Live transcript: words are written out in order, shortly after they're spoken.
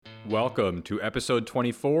Welcome to episode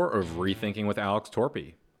 24 of Rethinking with Alex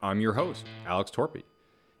Torpy. I'm your host, Alex Torpy.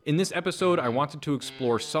 In this episode, I wanted to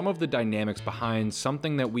explore some of the dynamics behind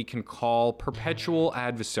something that we can call perpetual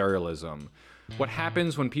adversarialism. What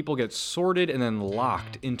happens when people get sorted and then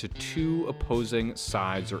locked into two opposing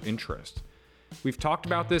sides or interests. We've talked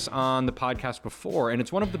about this on the podcast before, and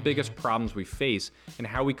it's one of the biggest problems we face in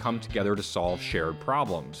how we come together to solve shared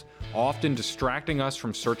problems, often distracting us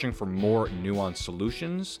from searching for more nuanced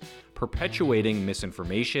solutions, perpetuating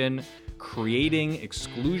misinformation, creating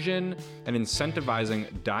exclusion, and incentivizing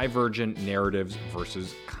divergent narratives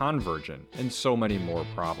versus convergent, and so many more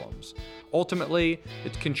problems. Ultimately,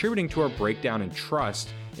 it's contributing to our breakdown in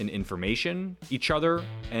trust in information, each other,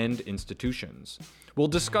 and institutions. We'll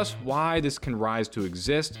discuss why this can rise to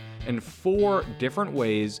exist and 4 different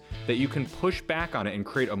ways that you can push back on it and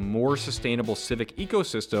create a more sustainable civic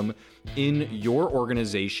ecosystem in your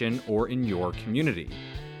organization or in your community.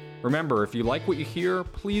 Remember, if you like what you hear,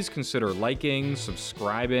 please consider liking,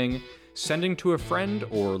 subscribing, sending to a friend,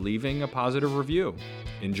 or leaving a positive review.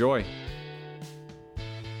 Enjoy.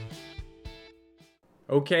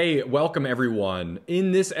 Okay, welcome everyone.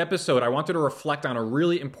 In this episode, I wanted to reflect on a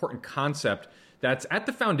really important concept that's at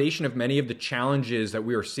the foundation of many of the challenges that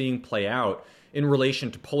we are seeing play out in relation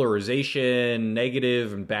to polarization,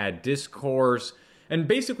 negative and bad discourse, and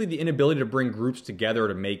basically the inability to bring groups together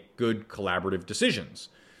to make good collaborative decisions.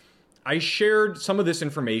 I shared some of this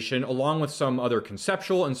information along with some other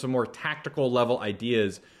conceptual and some more tactical level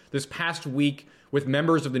ideas this past week with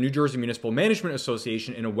members of the New Jersey Municipal Management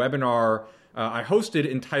Association in a webinar I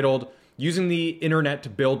hosted entitled Using the Internet to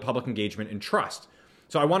Build Public Engagement and Trust.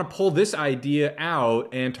 So I want to pull this idea out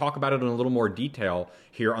and talk about it in a little more detail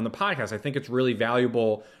here on the podcast. I think it's really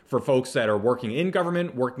valuable for folks that are working in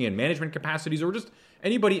government, working in management capacities, or just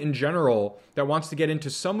anybody in general that wants to get into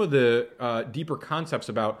some of the deeper concepts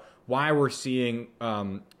about why we're seeing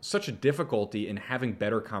such a difficulty in having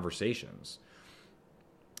better conversations.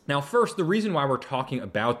 Now, first, the reason why we're talking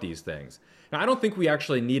about these things. Now, I don't think we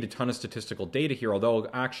actually need a ton of statistical data here, although I'll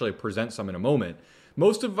actually present some in a moment.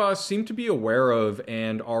 Most of us seem to be aware of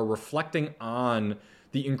and are reflecting on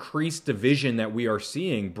the increased division that we are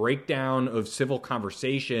seeing, breakdown of civil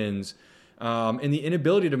conversations, and the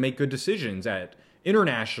inability to make good decisions at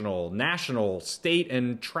international, national, state,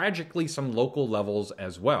 and tragically some local levels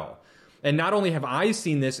as well. And not only have I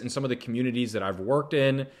seen this in some of the communities that I've worked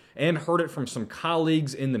in and heard it from some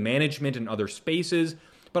colleagues in the management and other spaces,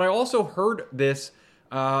 but I also heard this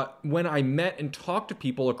when I met and talked to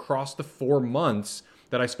people across the 4 months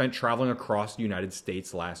that I spent traveling across the United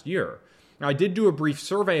States last year. Now, I did do a brief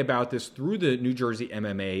survey about this through the New Jersey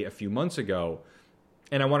MMA a few months ago,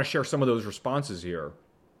 and I want to share some of those responses here.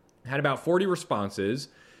 I had about 40 responses,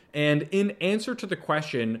 and in answer to the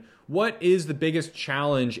question, what is the biggest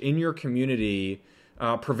challenge in your community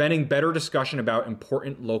preventing better discussion about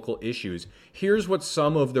important local issues? Here's what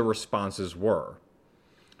some of the responses were.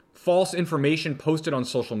 False information posted on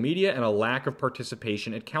social media and a lack of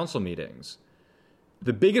participation at council meetings.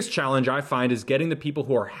 The biggest challenge I find is getting the people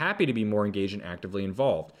who are happy to be more engaged and actively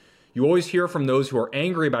involved. You always hear from those who are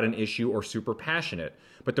angry about an issue or super passionate,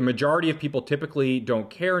 but the majority of people typically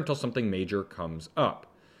don't care until something major comes up.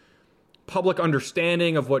 Public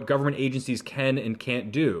understanding of what government agencies can and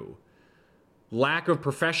can't do. Lack of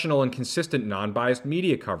professional and consistent non-biased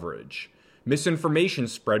media coverage. Misinformation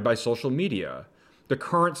spread by social media. The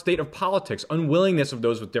current state of politics, unwillingness of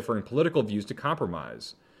those with differing political views to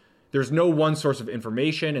compromise. There's no one source of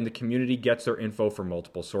information, and the community gets their info from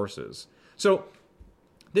multiple sources. So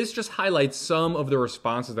this just highlights some of the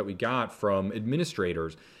responses that we got from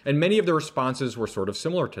administrators, and many of the responses were sort of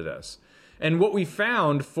similar to this. And what we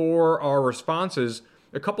found for our responses,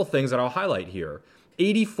 a couple things that I'll highlight here.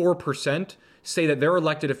 84% say that their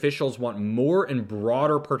elected officials want more and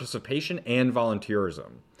broader participation and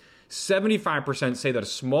volunteerism. 75% say that a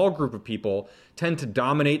small group of people tend to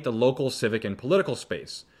dominate the local civic and political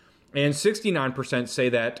space. And 69% say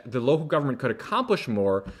that the local government could accomplish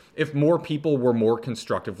more if more people were more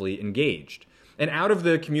constructively engaged. And out of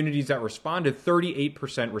the communities that responded,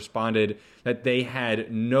 38% responded that they had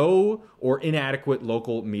no or inadequate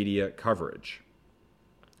local media coverage.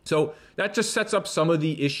 So that just sets up some of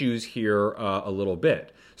the issues here a little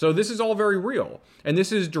bit. So this is all very real. And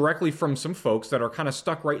this is directly from some folks that are kind of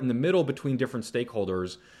stuck right in the middle between different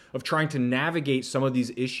stakeholders of trying to navigate some of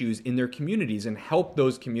these issues in their communities and help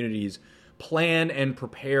those communities plan and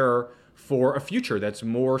prepare for a future that's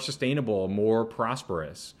more sustainable, more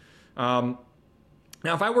prosperous. Now,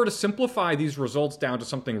 if I were to simplify these results down to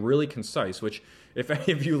something really concise, which if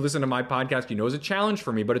any of you listen to my podcast, you know is a challenge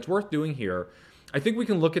for me, but it's worth doing here, I think we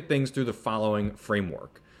can look at things through the following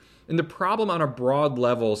framework. And the problem on a broad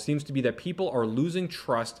level seems to be that people are losing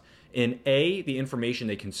trust in A, the information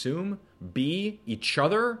they consume, B, each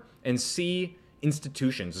other, and C,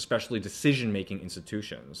 institutions, especially decision-making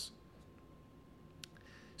institutions.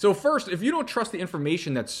 So first, if you don't trust the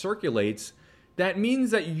information that circulates, that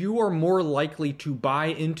means that you are more likely to buy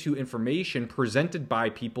into information presented by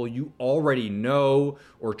people you already know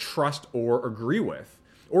or trust or agree with,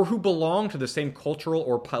 or who belong to the same cultural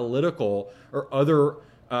or political or other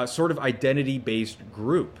sort of identity-based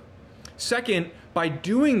group. Second, by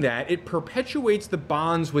doing that, it perpetuates the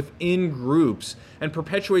bonds within groups and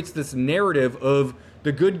perpetuates this narrative of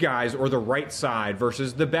the good guys or the right side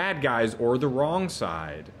versus the bad guys or the wrong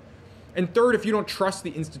side. And third, if you don't trust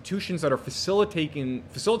the institutions that are facilitating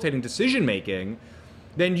decision-making,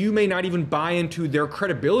 then you may not even buy into their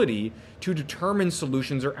credibility to determine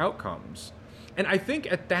solutions or outcomes. And I think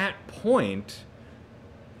at that point,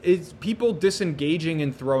 is people disengaging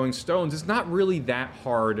and throwing stones is not really that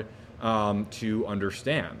hard to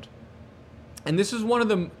understand. And this is one of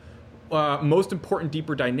the most important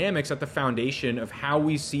deeper dynamics at the foundation of how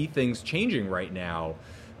we see things changing right now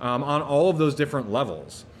on all of those different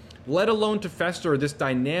levels. Let alone to fester, this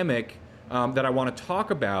dynamic that I want to talk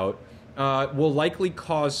about will likely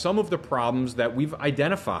cause some of the problems that we've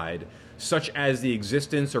identified, such as the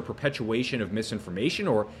existence or perpetuation of misinformation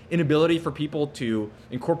or inability for people to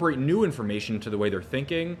incorporate new information to the way they're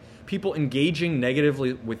thinking, people engaging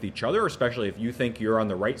negatively with each other, especially if you think you're on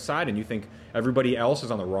the right side and you think everybody else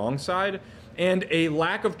is on the wrong side, and a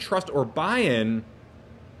lack of trust or buy-in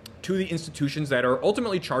to the institutions that are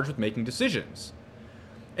ultimately charged with making decisions.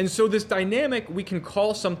 And so this dynamic we can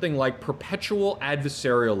call something like perpetual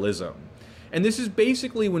adversarialism. And this is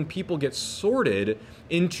basically when people get sorted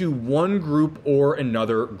into one group or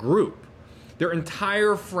another group. Their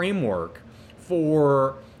entire framework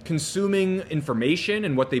for consuming information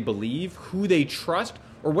and what they believe, who they trust,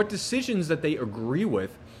 or what decisions that they agree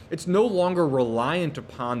with, it's no longer reliant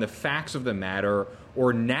upon the facts of the matter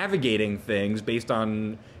or navigating things based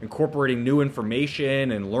on incorporating new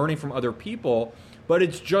information and learning from other people, but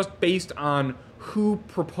it's just based on who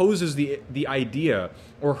proposes the idea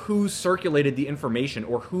or who circulated the information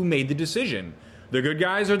or who made the decision. The good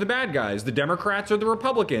guys or the bad guys, the Democrats or the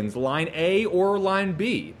Republicans, line A or line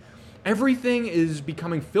B. Everything is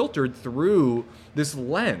becoming filtered through this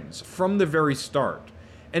lens from the very start.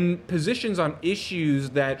 And positions on issues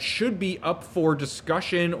that should be up for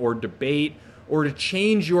discussion or debate or to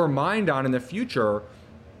change your mind on in the future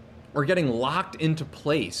are getting locked into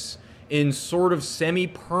place in sort of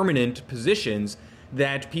semi-permanent positions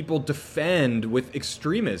that people defend with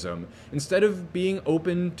extremism instead of being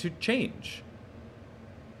open to change.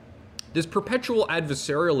 This perpetual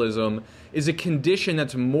adversarialism is a condition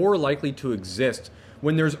that's more likely to exist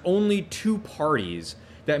when there's only two parties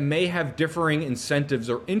that may have differing incentives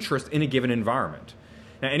or interests in a given environment.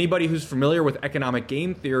 Now, anybody who's familiar with economic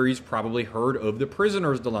game theories probably heard of the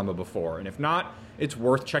prisoner's dilemma before, and if not, it's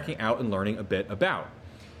worth checking out and learning a bit about.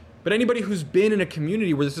 But anybody who's been in a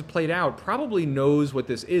community where this is played out probably knows what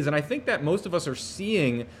this is, and I think that most of us are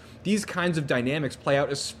seeing these kinds of dynamics play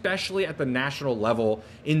out, especially at the national level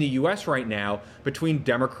in the US right now between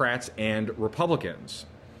Democrats and Republicans.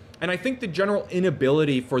 And I think the general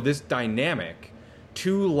inability for this dynamic,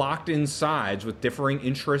 two locked-in sides with differing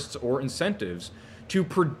interests or incentives, to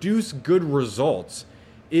produce good results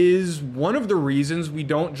is one of the reasons we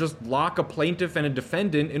don't just lock a plaintiff and a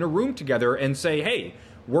defendant in a room together and say, hey,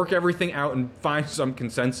 work everything out and find some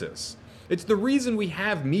consensus. It's the reason we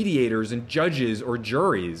have mediators and judges or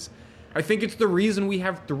juries. I think it's the reason we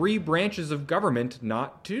have 3 branches of government,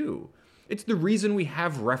 not 2. It's the reason we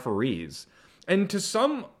have referees. And to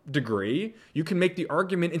some degree, you can make the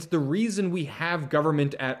argument it's the reason we have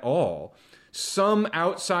government at all. Some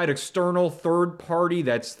outside external third party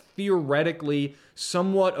that's theoretically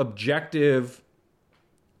somewhat objective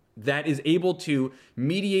that is able to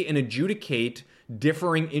mediate and adjudicate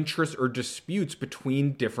differing interests or disputes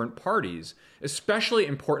between different parties, especially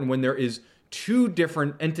important when there is 2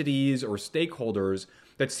 different entities or stakeholders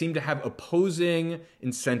that seem to have opposing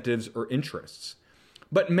incentives or interests.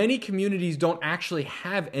 But many communities don't actually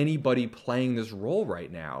have anybody playing this role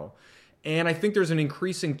right now. And I think there's an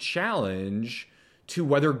increasing challenge to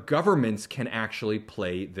whether governments can actually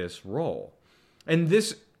play this role. And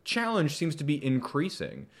this challenge seems to be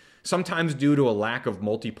increasing, sometimes due to a lack of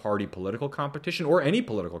multi-party political competition or any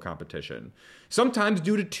political competition, sometimes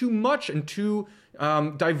due to too much and too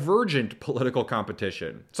divergent political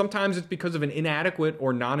competition. Sometimes it's because of an inadequate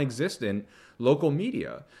or non-existent local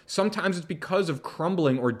media. Sometimes it's because of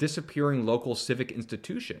crumbling or disappearing local civic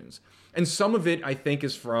institutions. And some of it, I think,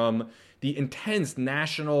 is from the intense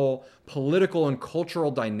national political and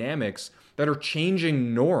cultural dynamics that are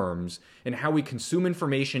changing norms in how we consume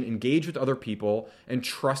information, engage with other people, and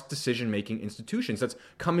trust decision-making institutions. That's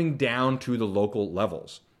coming down to the local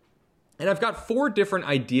levels. And I've got 4 different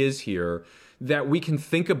ideas here that we can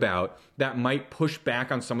think about that might push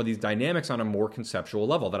back on some of these dynamics on a more conceptual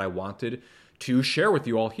level that I wanted to share with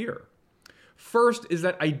you all here. First is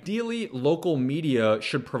that ideally local media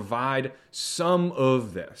should provide some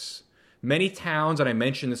of this. Many towns, and I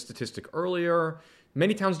mentioned this statistic earlier,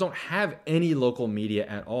 many towns don't have any local media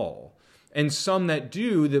at all. And some that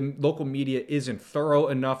do, the local media isn't thorough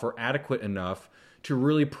enough or adequate enough to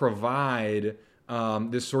really provide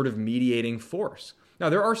this sort of mediating force. Now,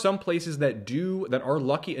 there are some places that are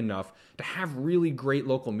lucky enough to have really great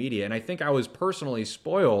local media. And I think I was personally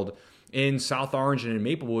spoiled in South Orange and in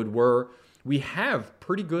Maplewood, where we have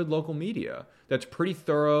pretty good local media that's pretty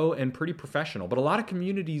thorough and pretty professional. But a lot of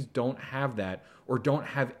communities don't have that or don't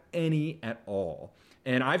have any at all.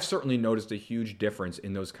 And I've certainly noticed a huge difference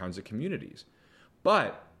in those kinds of communities.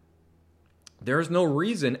 But there's no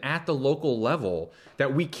reason at the local level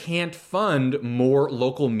that we can't fund more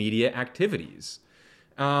local media activities.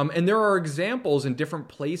 And there are examples in different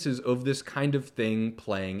places of this kind of thing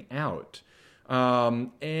playing out.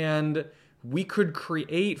 And we could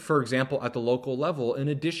create, for example, at the local level, an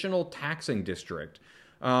additional taxing district,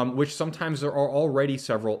 which sometimes there are already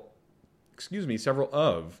several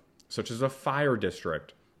of, such as a fire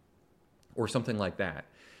district or something like that.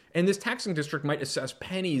 And this taxing district might assess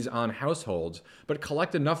pennies on households, but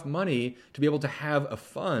collect enough money to be able to have a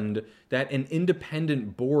fund that an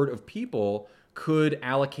independent board of people could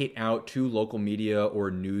allocate out to local media or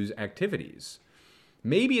news activities.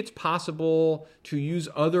 Maybe it's possible to use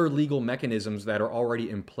other legal mechanisms that are already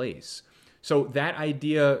in place. So that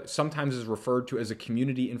idea sometimes is referred to as a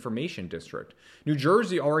community information district. New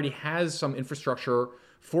Jersey already has some infrastructure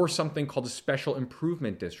for something called a special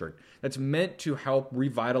improvement district that's meant to help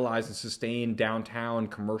revitalize and sustain downtown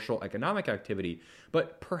commercial economic activity,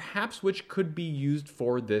 but perhaps which could be used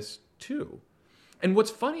for this too. And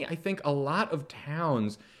what's funny, I think a lot of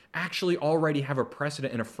towns actually already have a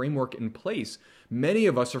precedent and a framework in place. Many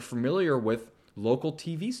of us are familiar with local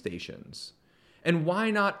TV stations. And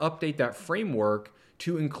why not update that framework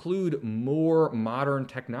to include more modern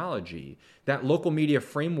technology? That local media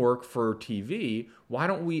framework for TV, why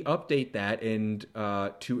don't we update that and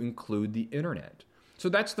to include the internet? So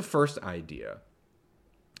that's the first idea.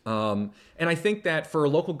 And I think that for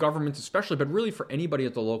local governments especially, but really for anybody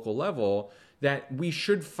at the local level, that we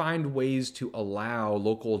should find ways to allow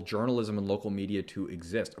local journalism and local media to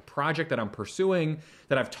exist. A project that I'm pursuing,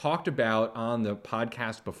 that I've talked about on the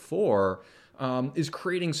podcast before, is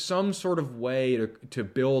creating some sort of way to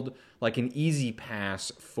build like an easy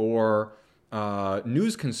pass for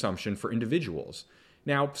news consumption for individuals.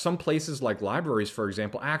 Now, some places like libraries, for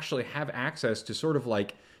example, actually have access to sort of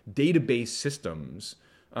like database systems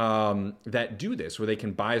that do this, where they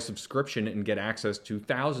can buy a subscription and get access to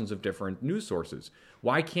thousands of different news sources.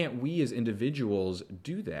 Why can't we as individuals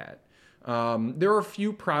do that? There are a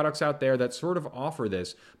few products out there that sort of offer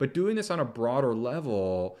this, but doing this on a broader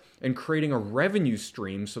level and creating a revenue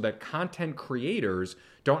stream so that content creators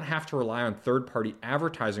don't have to rely on third-party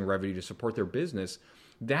advertising revenue to support their business,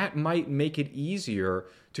 that might make it easier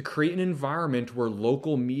to create an environment where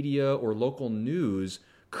local media or local news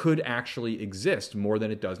could actually exist more than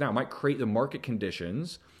it does now. It might create the market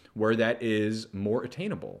conditions where that is more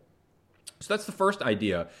attainable. So that's the first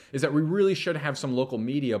idea, is that we really should have some local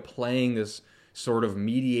media playing this sort of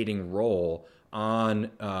mediating role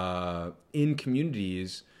on in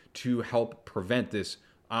communities to help prevent this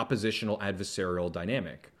oppositional adversarial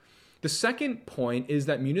dynamic. The second point is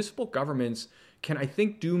that municipal governments can, I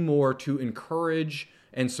think, do more to encourage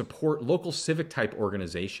and support local civic type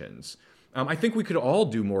organizations. I think we could all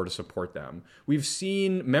do more to support them. We've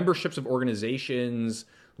seen memberships of organizations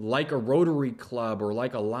like a Rotary Club or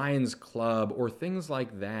like a Lions Club or things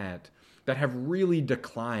like that that have really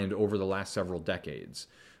declined over the last several decades.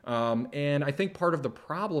 And I think part of the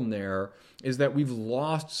problem there is that we've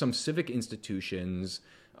lost some civic institutions,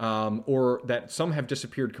 or that some have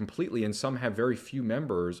disappeared completely and some have very few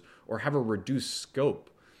members or have a reduced scope.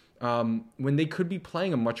 When they could be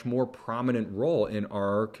playing a much more prominent role in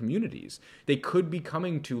our communities. They could be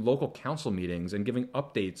coming to local council meetings and giving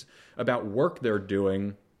updates about work they're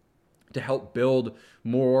doing to help build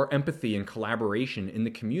more empathy and collaboration in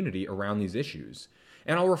the community around these issues.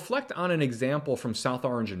 And I'll reflect on an example from South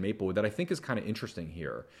Orange and Maplewood that I think is kind of interesting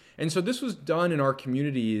here. And so this was done in our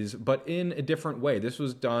communities, but in a different way. This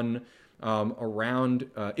was done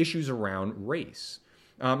around issues around race.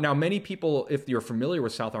 Now, many people, if you're familiar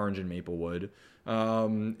with South Orange and Maplewood,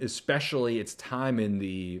 especially its time in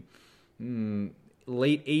the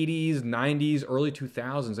late 80s, 90s, early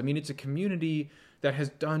 2000s, I mean, it's a community that has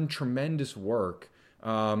done tremendous work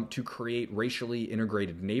to create racially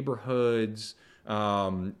integrated neighborhoods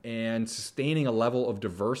and sustaining a level of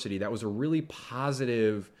diversity that was a really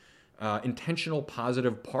positive, intentional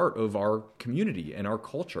positive part of our community and our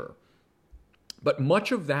culture. But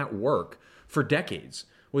much of that work for decades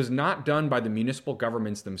was not done by the municipal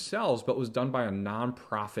governments themselves, but was done by a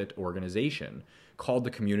nonprofit organization called the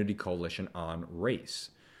Community Coalition on Race.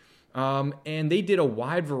 And they did a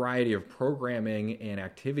wide variety of programming and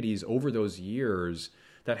activities over those years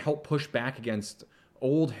that helped push back against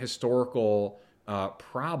old historical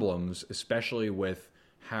problems, especially with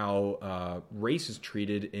how race is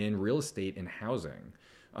treated in real estate and housing.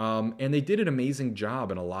 And they did an amazing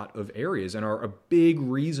job in a lot of areas and are a big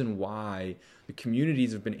reason why the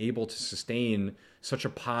communities have been able to sustain such a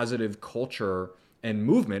positive culture and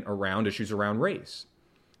movement around issues around race.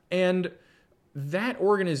 And that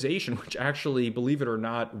organization, which actually, believe it or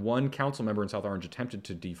not, one council member in South Orange attempted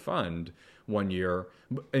to defund one year,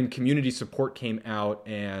 and community support came out,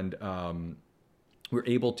 and we were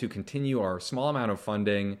able to continue our small amount of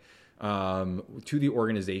funding to the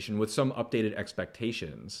organization with some updated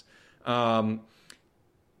expectations.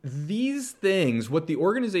 These things, what the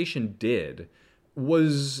organization did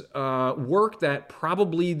was work that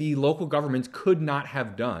probably the local governments could not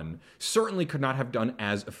have done, certainly could not have done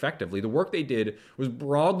as effectively. The work they did was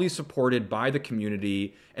broadly supported by the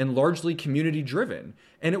community and largely community driven.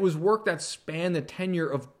 And it was work that spanned the tenure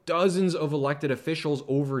of dozens of elected officials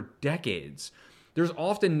over decades. There's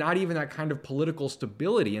often not even that kind of political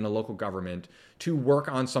stability in a local government to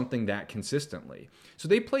work on something that consistently. So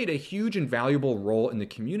they played a huge and valuable role in the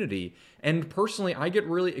community. And personally, I get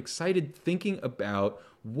really excited thinking about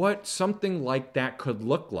what something like that could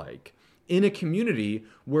look like in a community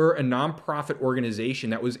where a nonprofit organization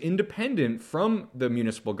that was independent from the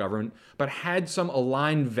municipal government, but had some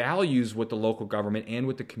aligned values with the local government and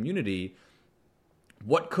with the community.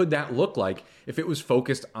 What could that look like if it was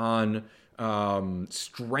focused on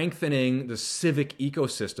strengthening the civic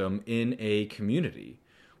ecosystem in a community?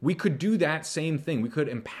 We could do that same thing. We could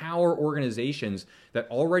empower organizations that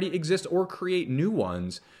already exist or create new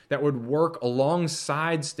ones that would work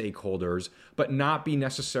alongside stakeholders, but not be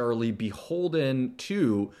necessarily beholden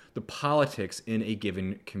to the politics in a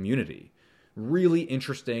given community. Really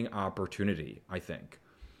interesting opportunity, I think.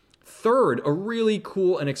 Third, a really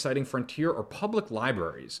cool and exciting frontier are public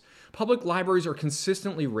libraries. Public libraries are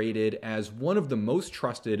consistently rated as one of the most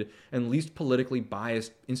trusted and least politically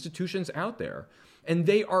biased institutions out there. And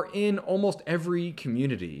they are in almost every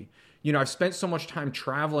community. You know, I've spent so much time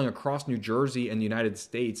traveling across New Jersey and the United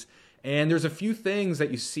States, and there's a few things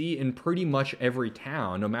that you see in pretty much every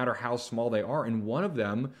town, no matter how small they are, and one of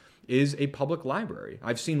them is a public library.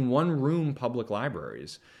 I've seen one-room public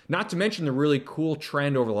libraries. Not to mention the really cool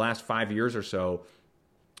trend over the last 5 years or so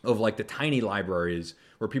of like the tiny libraries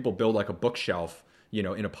where people build like a bookshelf, you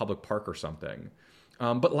know, in a public park or something.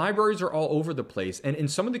 But libraries are all over the place. And in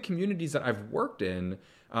some of the communities that I've worked in,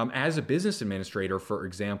 as a business administrator, for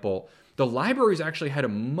example, the libraries actually had a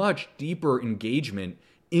much deeper engagement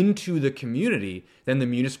into the community than the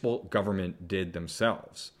municipal government did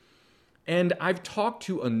themselves. And I've talked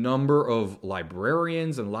to a number of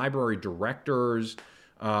librarians and library directors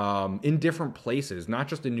in different places, not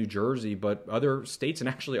just in New Jersey, but other states and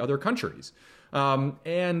actually other countries.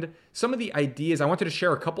 And some of the ideas, I wanted to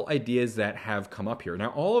share a couple ideas that have come up here.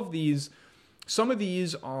 Now, some of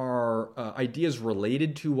these are ideas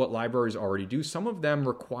related to what libraries already do. Some of them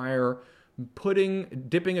require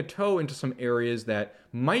dipping a toe into some areas that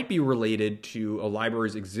might be related to a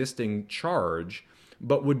library's existing charge,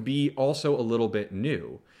 but would be also a little bit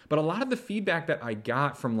new. But a lot of the feedback that I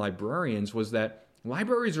got from librarians was that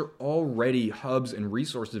libraries are already hubs and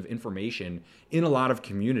resources of information in a lot of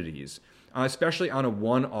communities, especially on a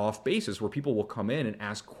one-off basis where people will come in and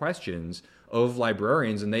ask questions of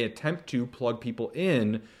librarians and they attempt to plug people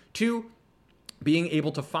in to being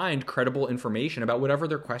able to find credible information about whatever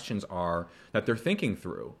their questions are that they're thinking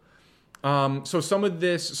through.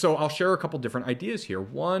 So I'll share a couple different ideas here.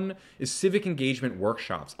 One is civic engagement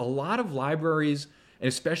workshops. A lot of libraries, and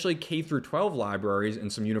especially K through 12 libraries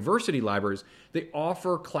and some university libraries, they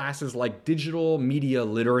offer classes like digital media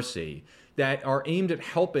literacy that are aimed at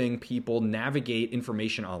helping people navigate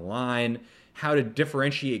information online, how to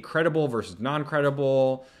differentiate credible versus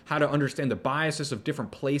non-credible, how to understand the biases of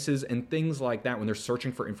different places and things like that when they're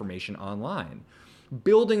searching for information online.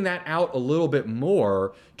 building that out a little bit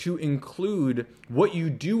more to include what you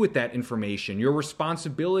do with that information, your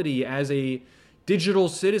responsibility as a digital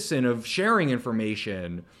citizen of sharing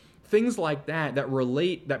information, things like that,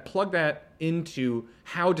 that plug that into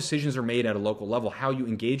how decisions are made at a local level, how you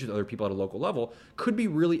engage with other people at a local level, could be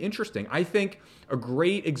really interesting. I think a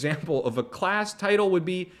great example of a class title would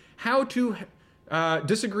be how to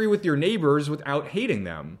disagree with your neighbors without hating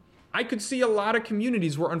them. I could see a lot of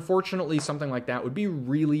communities where, unfortunately, something like that would be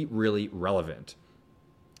really, really relevant.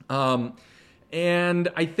 And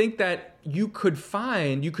I think that you could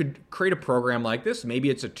create a program like this. Maybe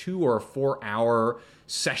it's a 2 or a 4 hour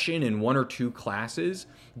session in 1 or 2 classes,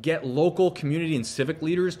 get local community and civic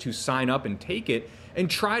leaders to sign up and take it, and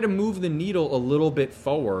try to move the needle a little bit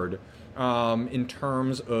forward in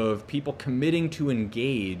terms of people committing to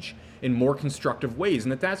engage in more constructive ways,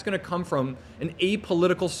 and that's going to come from an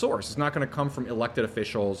apolitical source. It's not going to come from elected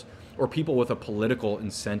officials or people with a political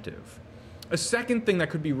incentive. A second thing that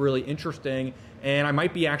could be really interesting, and I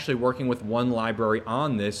might be actually working with one library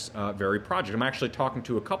on this very project. I'm actually talking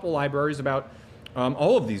to a couple libraries about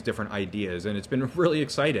all of these different ideas, and it's been really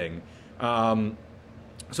exciting.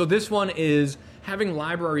 So this one is having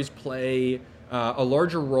libraries play a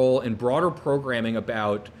larger role in broader programming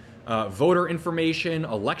about voter information,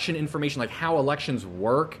 election information, like how elections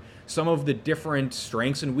work, some of the different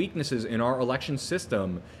strengths and weaknesses in our election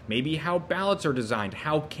system, maybe how ballots are designed,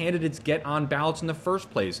 how candidates get on ballots in the first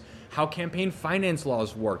place, how campaign finance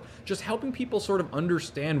laws work, just helping people sort of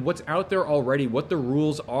understand what's out there already, what the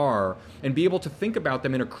rules are, and be able to think about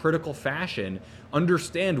them in a critical fashion,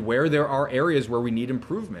 understand where there are areas where we need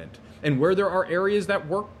improvement, and where there are areas that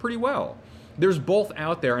work pretty well. There's both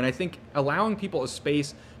out there, and I think allowing people a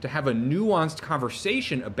space to have a nuanced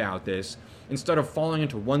conversation about this instead of falling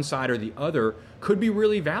into one side or the other could be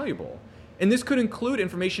really valuable. And this could include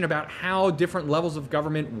information about how different levels of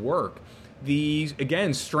government work, the,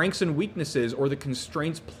 again, strengths and weaknesses or the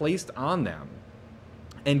constraints placed on them,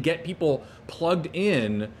 and get people plugged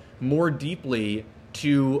in more deeply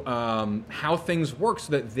to how things work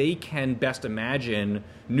so that they can best imagine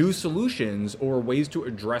new solutions or ways to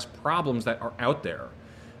address problems that are out there.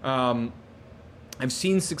 I've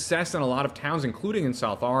seen success in a lot of towns, including in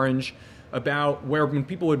South Orange, about where when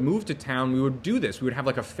people would move to town, we would do this. We would have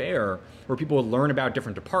like a fair where people would learn about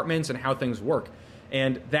different departments and how things work.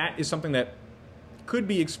 And that is something that could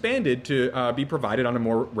be expanded to be provided on a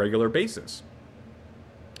more regular basis.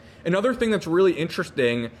 Another thing that's really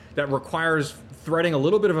interesting that requires threading a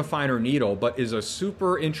little bit of a finer needle, but is a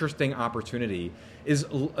super interesting opportunity, is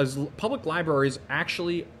public libraries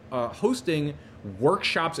actually hosting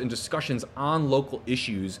workshops and discussions on local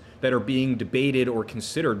issues that are being debated or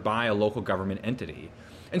considered by a local government entity.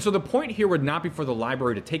 And so the point here would not be for the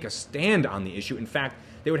library to take a stand on the issue. In fact,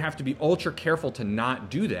 they would have to be ultra careful to not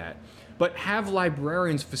do that, but have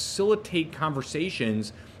librarians facilitate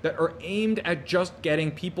conversations that are aimed at just getting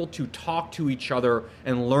people to talk to each other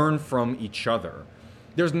and learn from each other.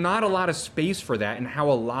 There's not a lot of space for that in how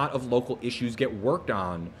a lot of local issues get worked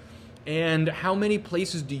on. And how many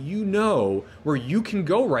places do you know where you can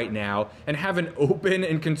go right now and have an open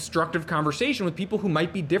and constructive conversation with people who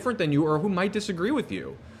might be different than you or who might disagree with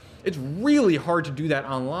you? It's really hard to do that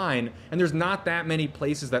online, and there's not that many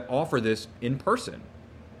places that offer this in person.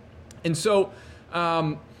 And so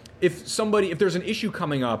if there's an issue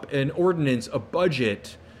coming up, an ordinance, a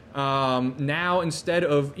budget, now instead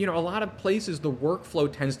of, a lot of places the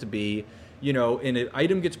workflow tends to be, an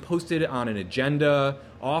item gets posted on an agenda.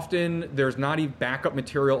 Often there's not even backup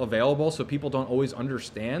material available, so people don't always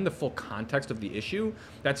understand the full context of the issue.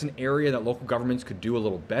 That's an area that local governments could do a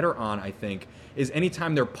little better on, I think, is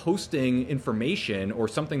anytime they're posting information or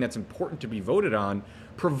something that's important to be voted on,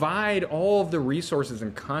 provide all of the resources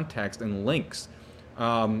and context and links,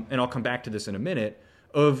 and I'll come back to this in a minute,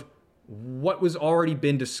 of what was already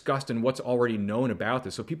been discussed and what's already known about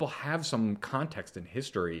this, so people have some context and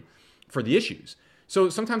history for the issues. So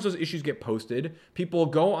sometimes those issues get posted, people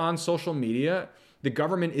go on social media, the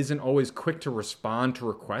government isn't always quick to respond to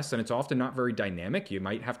requests, and it's often not very dynamic. You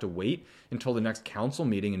might have to wait until the next council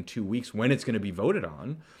meeting in 2 weeks when it's going to be voted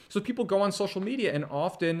on. So people go on social media, and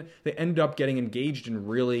often they end up getting engaged in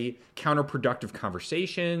really counterproductive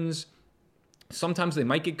conversations. Sometimes they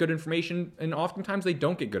might get good information, and oftentimes they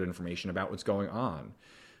don't get good information about what's going on.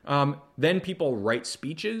 Then people write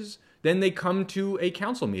speeches, then they come to a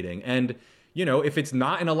council meeting. And, if it's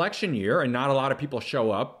not an election year and not a lot of people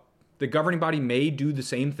show up, the governing body may do the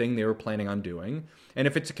same thing they were planning on doing. And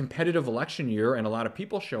if it's a competitive election year and a lot of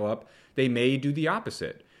people show up, they may do the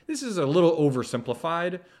opposite. This is a little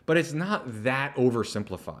oversimplified, but it's not that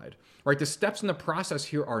oversimplified, right? The steps in the process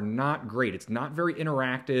here are not great. It's not very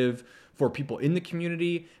interactive for people in the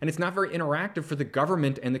community, and it's not very interactive for the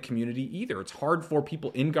government and the community either. It's hard for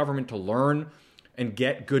people in government to learn and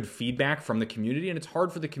get good feedback from the community, and it's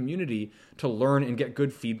hard for the community to learn and get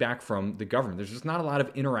good feedback from the government. There's just not a lot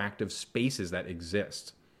of interactive spaces that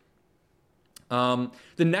exist. The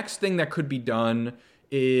next thing that could be done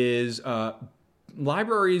is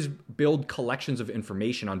libraries build collections of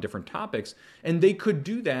information on different topics, and they could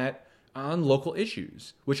do that on local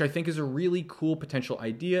issues, which I think is a really cool potential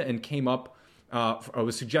idea and came up,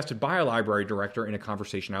 was suggested by a library director in a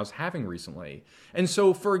conversation I was having recently. And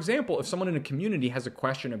so, for example, if someone in a community has a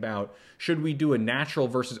question about should we do a natural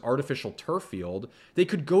versus artificial turf field, they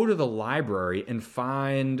could go to the library and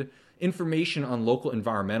find information on local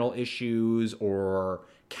environmental issues or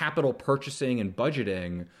capital purchasing and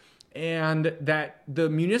budgeting, and that the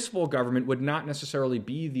municipal government would not necessarily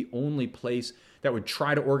be the only place that would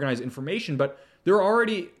try to organize information, but there are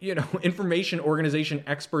already, information organization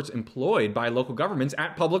experts employed by local governments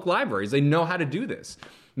at public libraries. They know how to do this.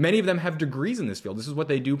 Many of them have degrees in this field. This is what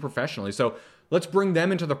they do professionally. So let's bring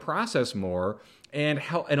them into the process more and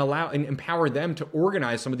help and allow and empower them to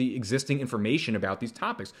organize some of the existing information about these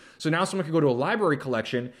topics. So now someone could go to a library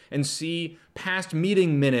collection and see past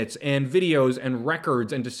meeting minutes and videos and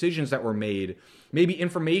records and decisions that were made, maybe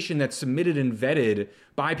information that's submitted and vetted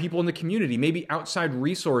by people in the community, maybe outside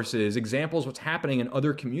resources, examples of what's happening in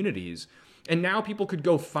other communities. And now people could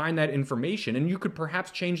go find that information, and you could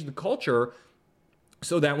perhaps change the culture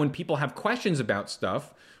so that when people have questions about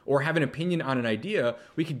stuff or have an opinion on an idea,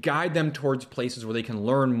 we could guide them towards places where they can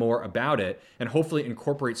learn more about it and hopefully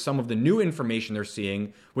incorporate some of the new information they're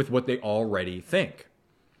seeing with what they already think.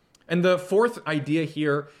 And the fourth idea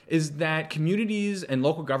here is that communities and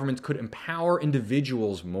local governments could empower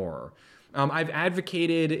individuals more. I've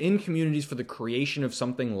advocated in communities for the creation of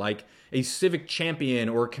something like a civic champion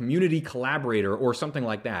or a community collaborator or something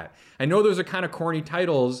like that. I know those are kind of corny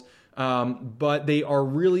titles, but they are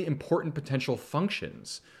really important potential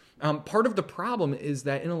functions. Part of the problem is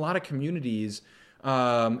that in a lot of communities,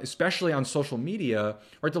 especially on social media,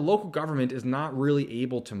 right, the local government is not really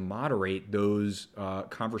able to moderate those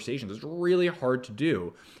conversations. It's really hard to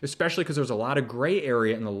do, especially because there's a lot of gray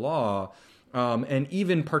area in the law. And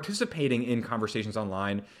even participating in conversations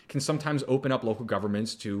online can sometimes open up local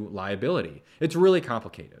governments to liability. It's really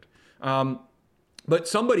complicated. But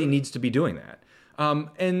somebody needs to be doing that.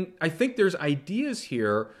 And I think there's ideas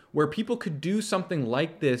here where people could do something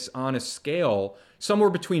like this on a scale somewhere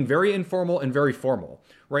between very informal and very formal,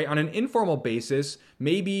 right? On an informal basis,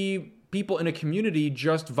 maybe people in a community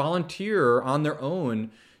just volunteer on their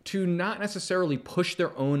own to not necessarily push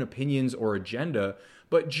their own opinions or agenda,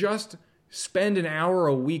 but just spend an hour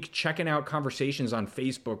a week checking out conversations on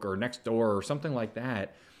Facebook or Nextdoor or something like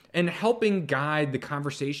that, and helping guide the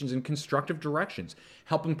conversations in constructive directions,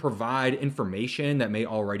 helping provide information that may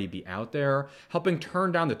already be out there, helping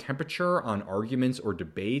turn down the temperature on arguments or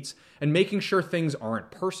debates, and making sure things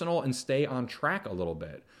aren't personal and stay on track a little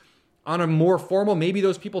bit. On a more formal, maybe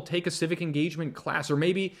those people take a civic engagement class, or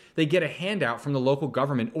maybe they get a handout from the local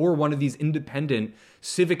government or one of these independent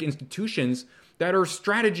civic institutions that are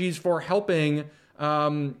strategies for helping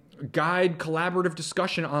guide collaborative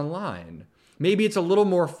discussion online. Maybe it's a little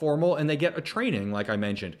more formal and they get a training, like I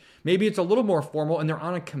mentioned. Maybe it's a little more formal and they're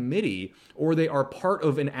on a committee, or they are part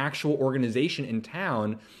of an actual organization in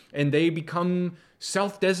town and they become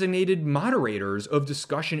self-designated moderators of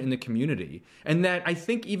discussion in the community. And that I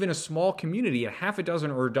think even a small community, a half a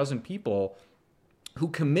dozen or a dozen people who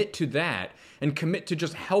commit to that and commit to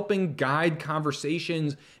just helping guide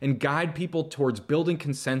conversations and guide people towards building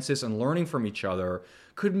consensus and learning from each other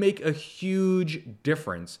could make a huge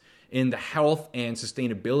difference in the health and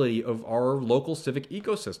sustainability of our local civic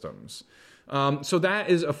ecosystems. So that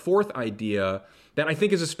is a fourth idea that I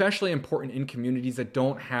think is especially important in communities that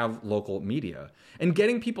don't have local media. And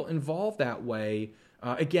getting people involved that way,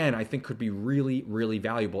 again, I think could be really, really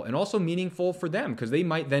valuable and also meaningful for them, because they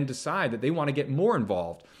might then decide that they want to get more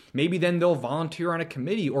involved. Maybe then they'll volunteer on a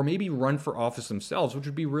committee or maybe run for office themselves, which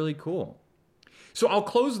would be really cool. So I'll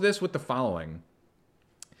close this with the following.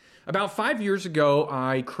 About 5 years ago,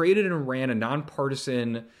 I created and ran a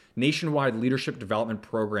nonpartisan nationwide leadership development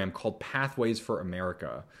program called Pathways for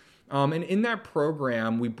America. And in that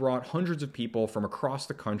program, we brought hundreds of people from across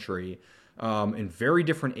the country in very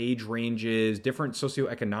different age ranges, different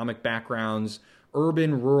socioeconomic backgrounds,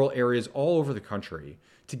 urban, rural areas all over the country,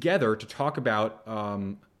 together to talk about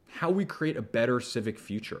how we create a better civic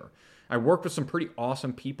future. I worked with some pretty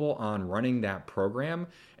awesome people on running that program,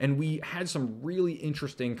 and we had some really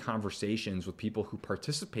interesting conversations with people who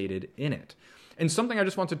participated in it. And something I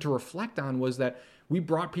just wanted to reflect on was that we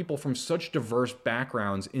brought people from such diverse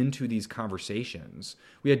backgrounds into these conversations.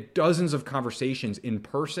 We had dozens of conversations in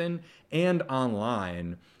person and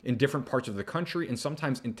online in different parts of the country, and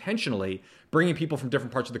sometimes intentionally bringing people from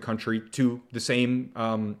different parts of the country to the same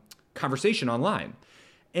conversation online.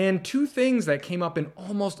 And two things that came up in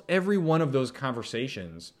almost every one of those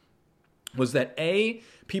conversations was that A,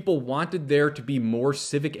 people wanted there to be more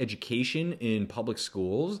civic education in public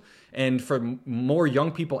schools, and for more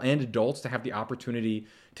young people and adults to have the opportunity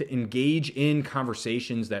to engage in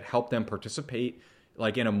conversations that help them participate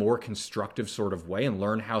like in a more constructive sort of way and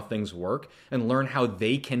learn how things work and learn how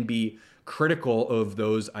they can be critical of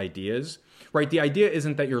those ideas. Right? The idea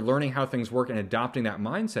isn't that you're learning how things work and adopting that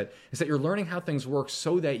mindset. It's that you're learning how things work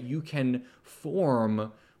so that you can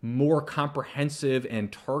form more comprehensive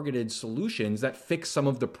and targeted solutions that fix some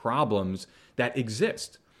of the problems that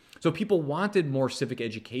exist. So people wanted more civic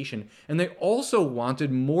education, and they also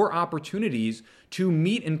wanted more opportunities to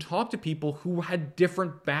meet and talk to people who had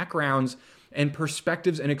different backgrounds and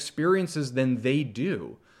perspectives and experiences than they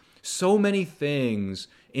do. So many things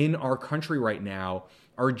in our country right now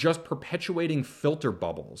are just perpetuating filter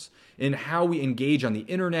bubbles in how we engage on the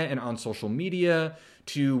internet and on social media,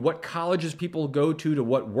 to what colleges people go to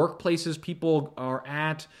what workplaces people are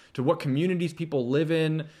at, to what communities people live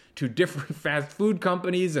in, to different fast food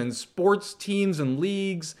companies and sports teams and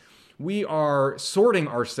leagues. We are sorting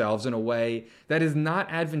ourselves in a way that is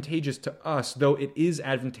not advantageous to us, though it is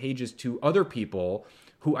advantageous to other people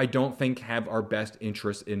who I don't think have our best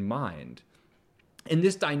interests in mind. And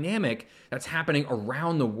this dynamic that's happening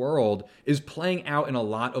around the world is playing out in a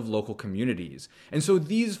lot of local communities. And so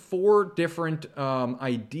these four different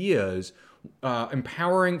ideas,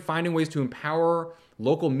 finding ways to empower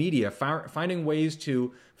local media, finding ways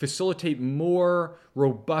to facilitate more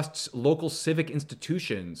robust local civic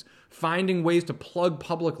institutions, finding ways to plug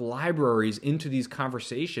public libraries into these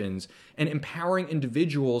conversations, and empowering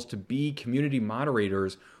individuals to be community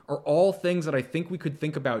moderators are all things that I think we could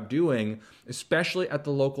think about doing, especially at the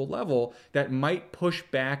local level, that might push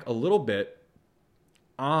back a little bit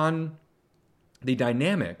on the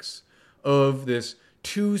dynamics of this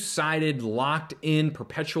two-sided, locked-in,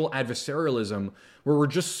 perpetual adversarialism where we're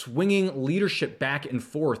just swinging leadership back and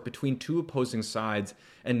forth between two opposing sides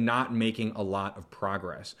and not making a lot of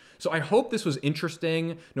progress. So I hope this was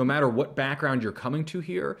interesting, no matter what background you're coming to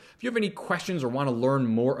here. If you have any questions or want to learn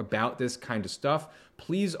more about this kind of stuff,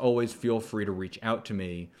 please always feel free to reach out to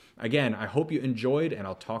me. Again, I hope you enjoyed, and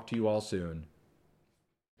I'll talk to you all soon.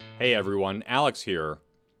 Hey everyone, Alex here.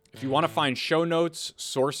 If you want to find show notes,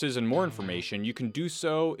 sources, and more information, you can do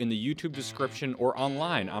so in the YouTube description or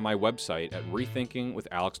online on my website at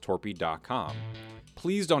rethinkingwithalextorpy.com.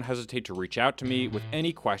 Please don't hesitate to reach out to me with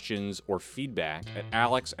any questions or feedback at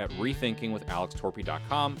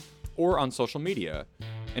alex@rethinkingwithalextorpy.com or on social media.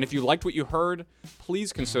 And if you liked what you heard,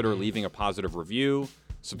 please consider leaving a positive review,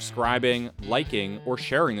 subscribing, liking, or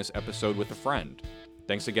sharing this episode with a friend.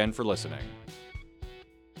 Thanks again for listening.